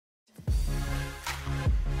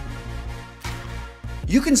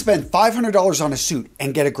You can spend $500 on a suit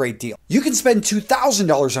and get a great deal. You can spend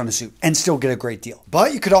 $2,000 on a suit and still get a great deal.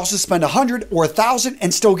 But you could also spend $100 or $1,000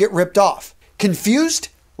 and still get ripped off. Confused?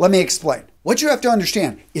 Let me explain. What you have to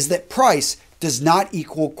understand is that price does not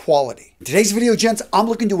equal quality. In today's video, gents, I'm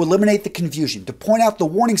looking to eliminate the confusion, to point out the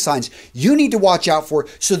warning signs you need to watch out for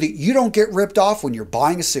so that you don't get ripped off when you're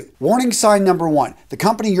buying a suit. Warning sign number one, the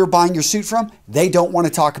company you're buying your suit from, they don't want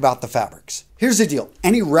to talk about the fabrics. Here's the deal.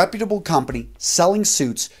 Any reputable company selling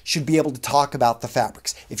suits should be able to talk about the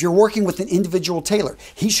fabrics. If you're working with an individual tailor,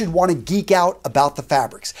 he should want to geek out about the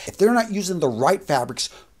fabrics. If they're not using the right fabrics,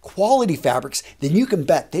 quality fabrics, then you can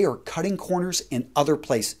bet they are cutting corners in other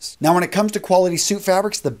places. Now, when it comes to quality suit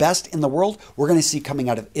fabrics, the best in the world, we're going to see coming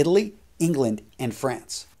out of Italy, England, and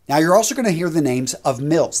France. Now, you're also going to hear the names of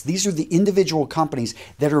mills. These are the individual companies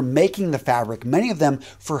that are making the fabric, many of them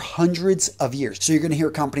for hundreds of years. So you're going to hear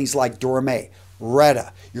companies like Dorame,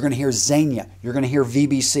 Retta, you're going to hear Zegna, you're going to hear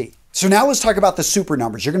VBC. So now let's talk about the super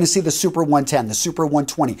numbers. You're going to see the Super 110, the Super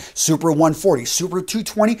 120, Super 140, Super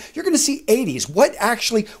 220. You're going to see 80s.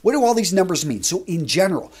 What do all these numbers mean? So in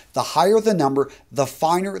general, the higher the number, the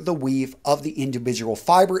finer the weave of the individual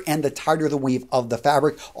fiber and the tighter the weave of the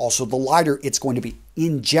fabric. Also, the lighter it's going to be.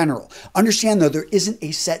 In general. Understand though, there isn't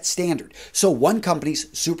a set standard. So one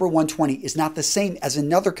company's Super 120 is not the same as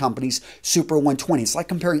another company's Super 120. It's like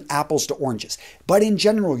comparing apples to oranges. But in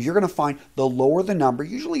general, you're going to find the lower the number,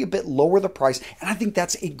 usually a bit lower the price. And I think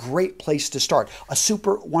that's a great place to start. A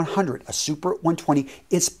Super 100, a Super 120,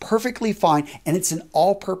 it's perfectly fine and it's an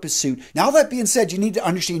all-purpose suit. Now that being said, you need to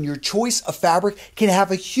understand your choice of fabric can have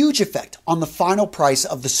a huge effect on the final price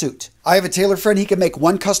of the suit. I have a tailor friend, he can make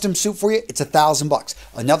one custom suit for you, it's $1,000.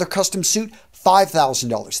 Another custom suit,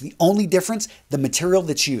 $5,000. The only difference, the material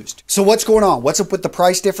that's used. So what's going on? What's up with the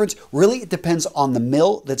price difference? Really, it depends on the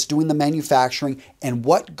mill that's doing the manufacturing and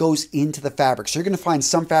what goes into the fabric. So you're going to find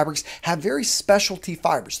some fabrics have very specialty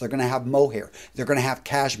fibers. They're going to have mohair. They're going to have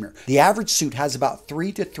cashmere. The average suit has about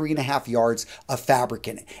 3 to 3.5 yards of fabric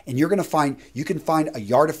in it. And you can find a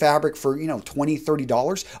yard of fabric for, $20,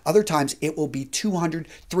 $30. Other times it will be $200,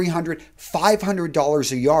 $300,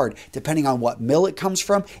 $500 a yard, depending on what mill it comes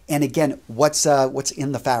from. And again, what's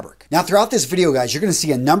in the fabric. Now, throughout this video, guys, you're going to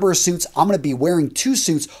see a number of suits. I'm going to be wearing 2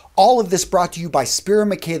 suits. All of this brought to you by Spear &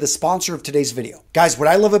 McKay, the sponsor of today's video. Guys, what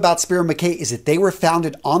I love about Spear & McKay is that they were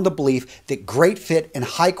founded on the belief that great fit and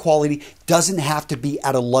high quality doesn't have to be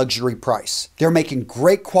at a luxury price. They're making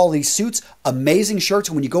great quality suits, amazing shirts.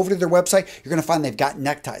 And when you go over to their website, you're going to find they've got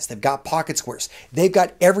neckties, they've got pocket squares, they've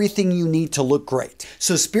got everything you need to look great.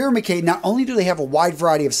 So Spear & McKay, not only do they have a wide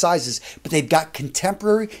variety of sizes, but they've got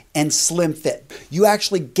contemporary and slim fit. You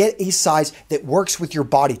actually get a size that works with your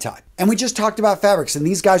body type. And we just talked about fabrics, and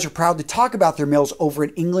these guys are proud to talk about their mills over in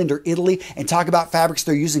England or Italy and talk about fabrics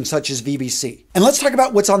they're using, such as VBC. And let's talk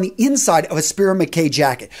about what's on the inside of a Spear & McKay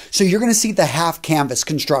jacket. So you're going to see the half canvas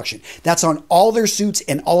construction. That's on all their suits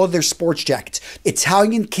and all of their sports jackets.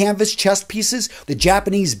 Italian canvas chest pieces, the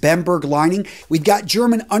Japanese Bemberg lining. We've got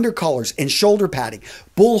German undercollars and shoulder padding,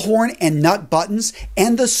 bullhorn and nut buttons,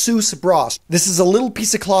 and the Seuss bras. This is a little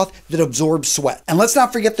piece of cloth that absorbs sweat. And let's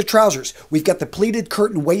not forget the trousers. We've got the pleated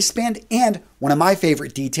curtain waistband, and one of my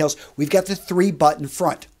favorite details, we've got the 3-button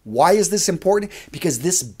front. Why is this important? Because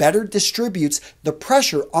this better distributes the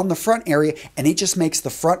pressure on the front area, and it just makes the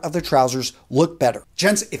front of the trousers look better.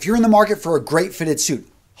 Gents, if you're in the market for a great fitted suit,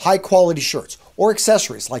 high quality shirts, or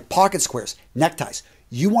accessories like pocket squares, neckties,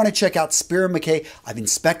 you want to check out Spear & McKay. I've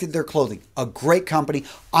inspected their clothing, a great company.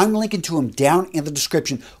 I'm linking to them down in the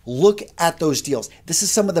description. Look at those deals. This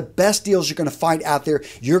is some of the best deals you're going to find out there.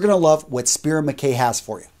 You're going to love what Spear & McKay has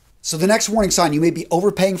for you. So the next warning sign, you may be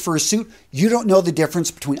overpaying for a suit. You don't know the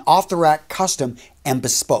difference between off-the-rack, custom, and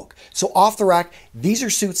bespoke. So off the rack, these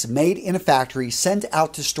are suits made in a factory, sent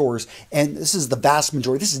out to stores, and this is the vast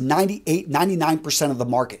majority. This is 98, 99% of the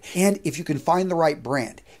market. And if you can find the right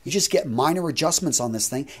brand, you just get minor adjustments on this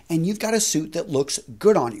thing, and you've got a suit that looks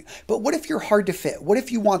good on you. But what if you're hard to fit? What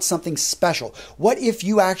if you want something special? What if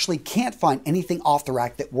you actually can't find anything off the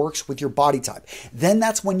rack that works with your body type? Then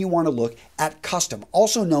that's when you want to look at custom,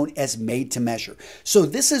 also known as made to measure. So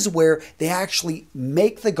this is where they actually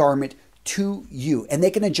make the garment to you, and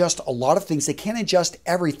they can adjust a lot of things. They can't adjust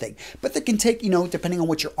everything, but they can take, depending on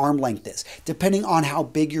what your arm length is, depending on how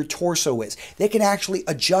big your torso is, they can actually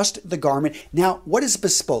adjust the garment. Now, what is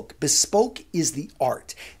bespoke? Bespoke is the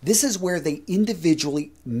art. This is where they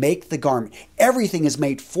individually make the garment. Everything is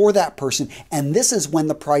made for that person, and this is when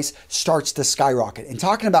the price starts to skyrocket. And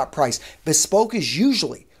talking about price, bespoke is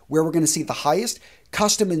usually where we're going to see the highest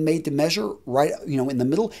custom and made to measure right, in the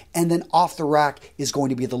middle, and then off the rack is going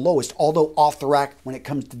to be the lowest. Although off the rack, when it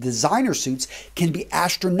comes to designer suits, can be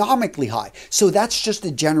astronomically high. So that's just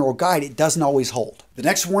a general guide. It doesn't always hold. The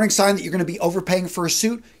next warning sign that you're going to be overpaying for a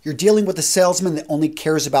suit, you're dealing with a salesman that only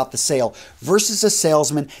cares about the sale versus a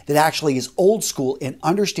salesman that actually is old school and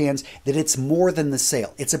understands that it's more than the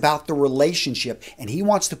sale. It's about the relationship, and he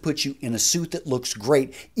wants to put you in a suit that looks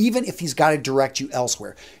great, even if he's got to direct you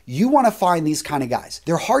elsewhere. You want to find these kind of guys.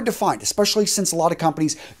 They're hard to find, especially since a lot of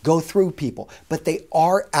companies go through people, but they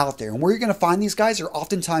are out there. And where you're going to find these guys are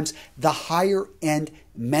oftentimes the higher end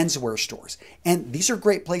menswear stores. And these are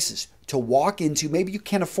great places to walk into. Maybe you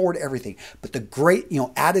can't afford everything, but the great,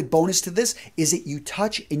 added bonus to this is that you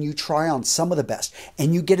touch and you try on some of the best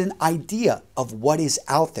and you get an idea of what is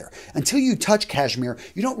out there. Until you touch cashmere,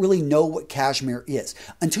 you don't really know what cashmere is.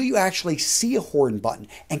 Until you actually see a horn button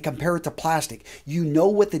and compare it to plastic, you know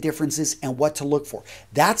what the difference is and what to look for.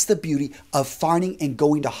 That's the beauty of finding and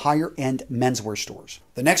going to higher end menswear stores.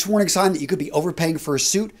 The next warning sign that you could be overpaying for a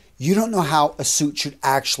suit, you don't know how a suit should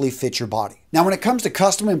actually fit your body. Now, when it comes to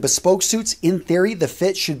custom and bespoke suits, in theory, the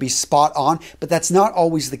fit should be spot on, but that's not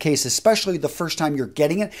always the case, especially the first time you're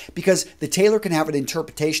getting it, because the tailor can have an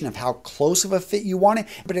interpretation of how close of a fit you want it,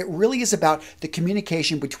 but it really is about the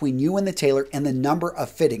communication between you and the tailor and the number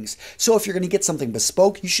of fittings. So if you're going to get something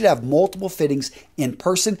bespoke, you should have multiple fittings in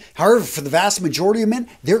person. However, for the vast majority of men,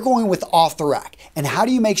 they're going with off the rack. And how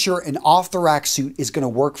do you make sure an off the rack suit is going to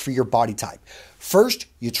work for your body type? First,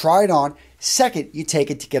 you try it on. Second, you take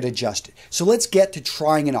it to get adjusted. So let's get to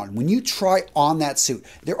trying it on. When you try on that suit,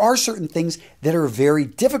 there are certain things that are very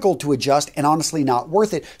difficult to adjust and honestly not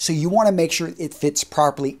worth it. So you want to make sure it fits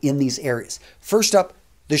properly in these areas. First up,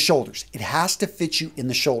 the shoulders. It has to fit you in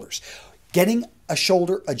the shoulders. Getting a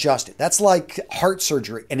shoulder adjusted, that's like heart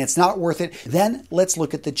surgery and it's not worth it. Then let's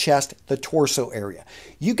look at the chest, the torso area.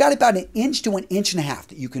 You got about 1 inch to 1.5 inches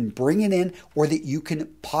that you can bring it in or that you can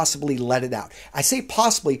possibly let it out. I say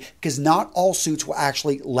possibly because not all suits will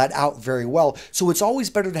actually let out very well. So it's always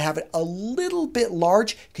better to have it a little bit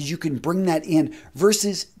large because you can bring that in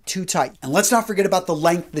versus too tight. And let's not forget about the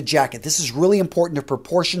length of the jacket. This is really important to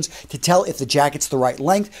proportions to tell if the jacket's the right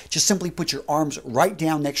length. Just simply put your arms right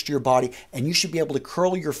down next to your body and you should be able to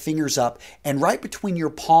curl your fingers up, and right between your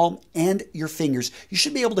palm and your fingers, you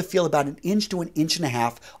should be able to feel about 1 inch to 1.5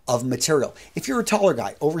 inches of material. If you're a taller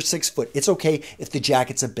guy, over 6 foot, it's okay if the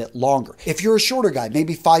jacket's a bit longer. If you're a shorter guy,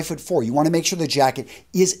 maybe 5'4", you want to make sure the jacket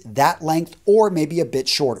is that length or maybe a bit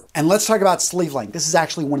shorter. And let's talk about sleeve length. This is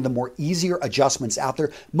actually one of the more easier adjustments out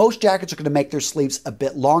there. Most jackets are going to make their sleeves a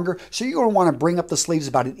bit longer, so you're going to want to bring up the sleeves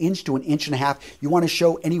about 1 inch to 1.5 inches. You want to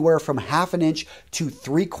show anywhere from 1/2 inch to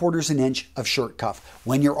 3/4 inch of shirt cuff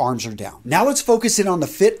when your arms are down. Now let's focus in on the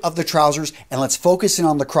fit of the trousers and let's focus in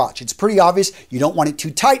on the crotch. It's pretty obvious you don't want it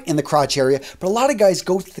too tight in the crotch area, but a lot of guys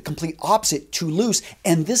go to the complete opposite, too loose,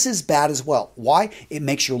 and this is bad as well. Why? It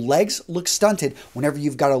makes your legs look stunted whenever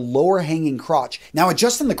you've got a lower hanging crotch. Now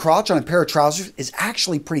adjusting the crotch on a pair of trousers is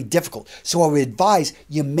actually pretty difficult, so I would advise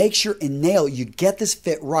you make sure and nail you get this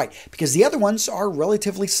fit right, because the other ones are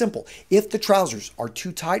relatively simple. If the trousers are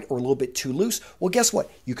too tight or a little bit too loose, well guess what?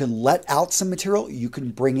 You can let out some material, you can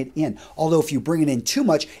bring it in. Although if you bring it in too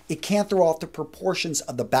much, it can throw off the proportions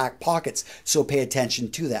of the back pockets, so pay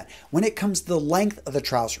attention to that. When it comes to the length of the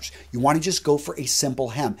trousers, you want to just go for a simple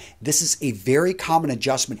hem. This is a very common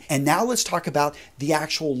adjustment. And now let's talk about the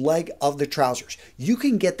actual leg of the trousers. You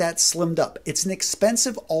can get that slimmed up. It's an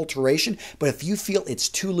expensive alteration, but if you feel it's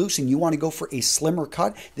too loose and you want to go for a slimmer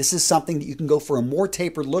cut, this is something that you can go for a more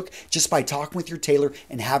tapered look just by talking with your tailor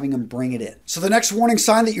and having him bring it in. So the next warning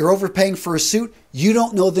sign that you're overpaying for a suit, you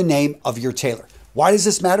don't know the name of your tailor. Why does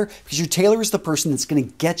this matter? Because your tailor is the person that's going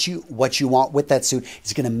to get you what you want with that suit.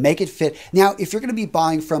 He's going to make it fit. Now, if you're going to be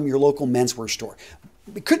buying from your local menswear store,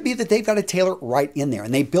 it could be that they've got a tailor right in there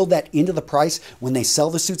and they build that into the price when they sell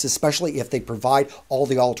the suits, especially if they provide all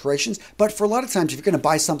the alterations. But for a lot of times, if you're going to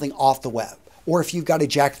buy something off the web, or if you've got a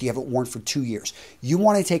jacket you haven't worn for 2 years, you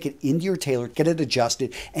want to take it into your tailor, get it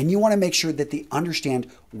adjusted, and you want to make sure that they understand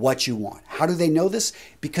what you want. How do they know this?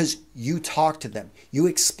 Because you talk to them, you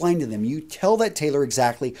explain to them, you tell that tailor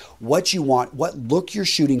exactly what you want, what look you're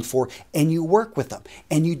shooting for, and you work with them,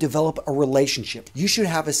 and you develop a relationship. You should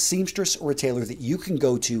have a seamstress or a tailor that you can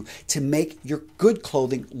go to make your good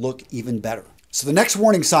clothing look even better. So the next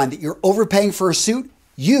warning sign that you're overpaying for a suit,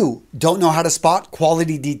 you don't know how to spot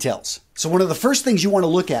quality details. So one of the first things you want to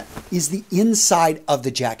look at is the inside of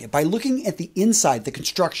the jacket. By looking at the inside, the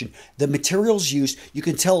construction, the materials used, you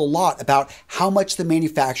can tell a lot about how much the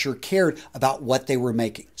manufacturer cared about what they were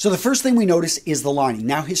making. So the first thing we notice is the lining.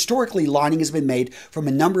 Now, historically, lining has been made from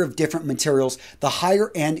a number of different materials. The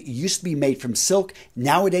higher end used to be made from silk.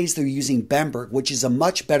 Nowadays, they're using Wittenberg, which is a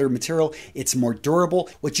much better material. It's more durable.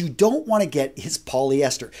 What you don't want to get is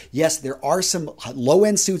polyester. Yes, there are some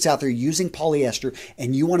low-end suits out there using polyester,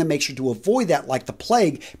 and you want to make sure to avoid that like the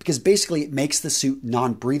plague, because basically it makes the suit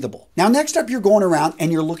non-breathable. Now, next up, you're going around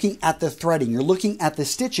and you're looking at the threading. You're looking at the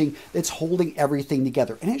stitching that's holding everything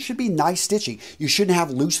together, and it should be nice stitching. You shouldn't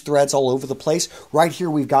have loose threads all over the place. Right here,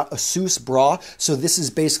 we've got a Seuss bra, so this is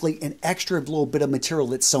basically an extra little bit of material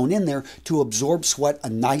that's sewn in there to absorb sweat, a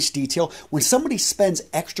nice detail. When somebody spends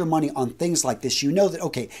extra money on things like this, you know that,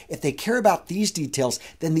 okay, if they care about these details,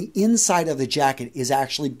 then the inside of the jacket is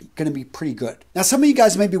actually going to be pretty good. Now, some of you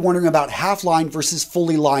guys may be wondering about half lined versus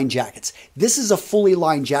fully lined jackets. This is a fully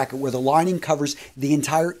lined jacket where the lining covers the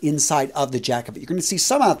entire inside of the jacket, but you're going to see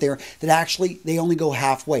some out there that actually they only go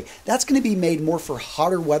halfway. That's going to be made more for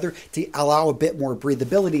hotter weather to allow a bit more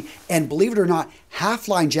breathability. And believe it or not, half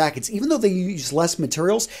lined jackets, even though they use less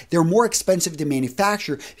materials, they're more expensive to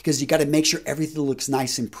manufacture because you got to make sure everything looks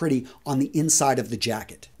nice and pretty on the inside of the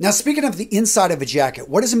jacket. Now, speaking of the inside of a jacket,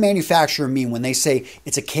 what does a manufacturer mean when they say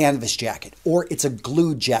it's a canvas jacket or it's a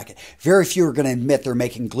glued jacket? Very few are going to admit they're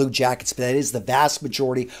making glued jackets, but that is the vast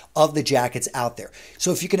majority of the jackets out there.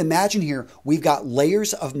 So if you can imagine here, we've got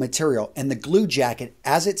layers of material, and the glue jacket,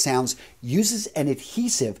 as it sounds, uses an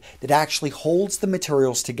adhesive that actually holds the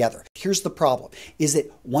materials together. Here's the problem, is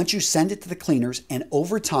that once you send it to the cleaners and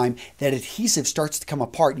over time, that adhesive starts to come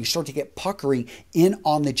apart and you start to get puckering in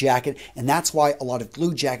on the jacket, and that's why a lot of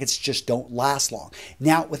glue jackets just don't last long.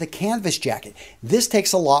 Now, with a canvas jacket, this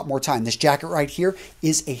takes a lot more time. This jacket right here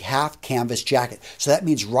is a half canvas jacket. So that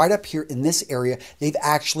means right up here in this area, they've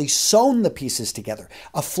actually sewn the pieces together.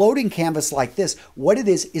 A floating canvas like this, what it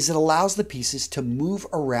is it allows the pieces to move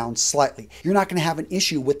around slightly. You're not going to have an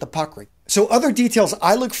issue with the puckering. So other details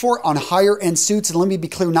I look for on higher end suits, and let me be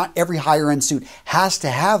clear, not every higher end suit has to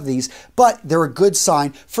have these, but they're a good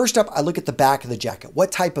sign. First up, I look at the back of the jacket.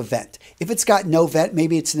 What type of vent? If it's got no vent,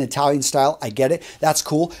 maybe it's an Italian style, I get it, that's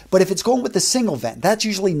cool. But if it's going with the single vent, that's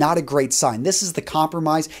usually not a great sign. This is the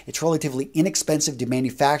compromise. It's relatively inexpensive to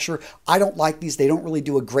manufacture. I don't like these. They don't really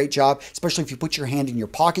do a great job, especially if you put your hand in your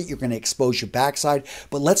pocket, you're going to expose your backside.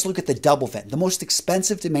 But let's look at the double vent. The most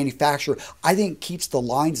expensive to manufacture, I think, keeps the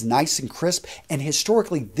lines nice and crisp, and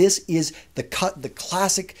historically this is the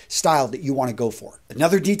classic style that you want to go for.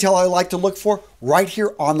 Another detail I like to look for right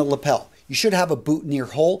here on the lapel. You should have a boutonniere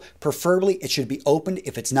hole. Preferably it should be opened.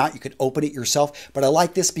 If it's not, you could open it yourself, but I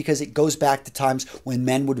like this because it goes back to times when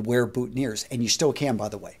men would wear boutonnieres, and you still can, by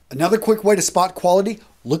the way. Another quick way to spot quality,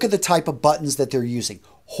 look at the type of buttons that they're using.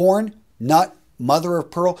 Horn, nut, mother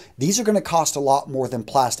of pearl, these are going to cost a lot more than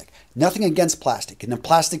plastic. Nothing against plastic, and if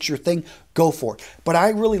plastic's your thing, go for it. But I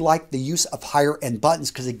really like the use of higher end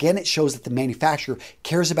buttons because, again, it shows that the manufacturer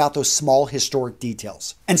cares about those small historic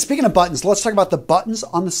details. And speaking of buttons, let's talk about the buttons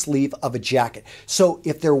on the sleeve of a jacket. So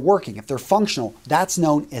if they're working, if they're functional, that's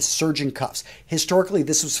known as surgeon cuffs. Historically,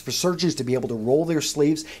 this was for surgeons to be able to roll their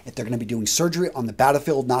sleeves if they're going to be doing surgery on the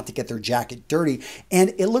battlefield, not to get their jacket dirty.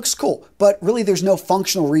 And it looks cool, but really there's no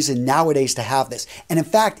functional reason nowadays to have this. And in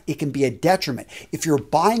fact, it can be a detriment. If you're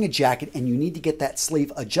buying a jacket and you need to get that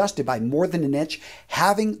sleeve adjusted by more than an inch,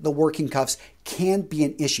 having the working cuffs can be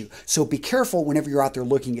an issue. So be careful whenever you're out there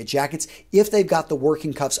looking at jackets. If they've got the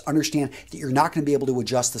working cuffs, understand that you're not going to be able to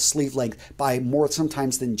adjust the sleeve length by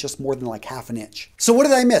sometimes more than like half an inch. So what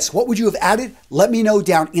did I miss? What would you have added? Let me know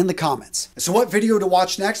down in the comments. So what video to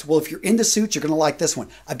watch next? Well, if you're into suits, you're going to like this one.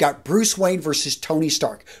 I've got Bruce Wayne versus Tony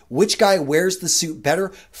Stark. Which guy wears the suit better?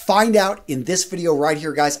 Find out in this video right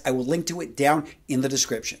here, guys. I will link to it down in the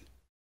description.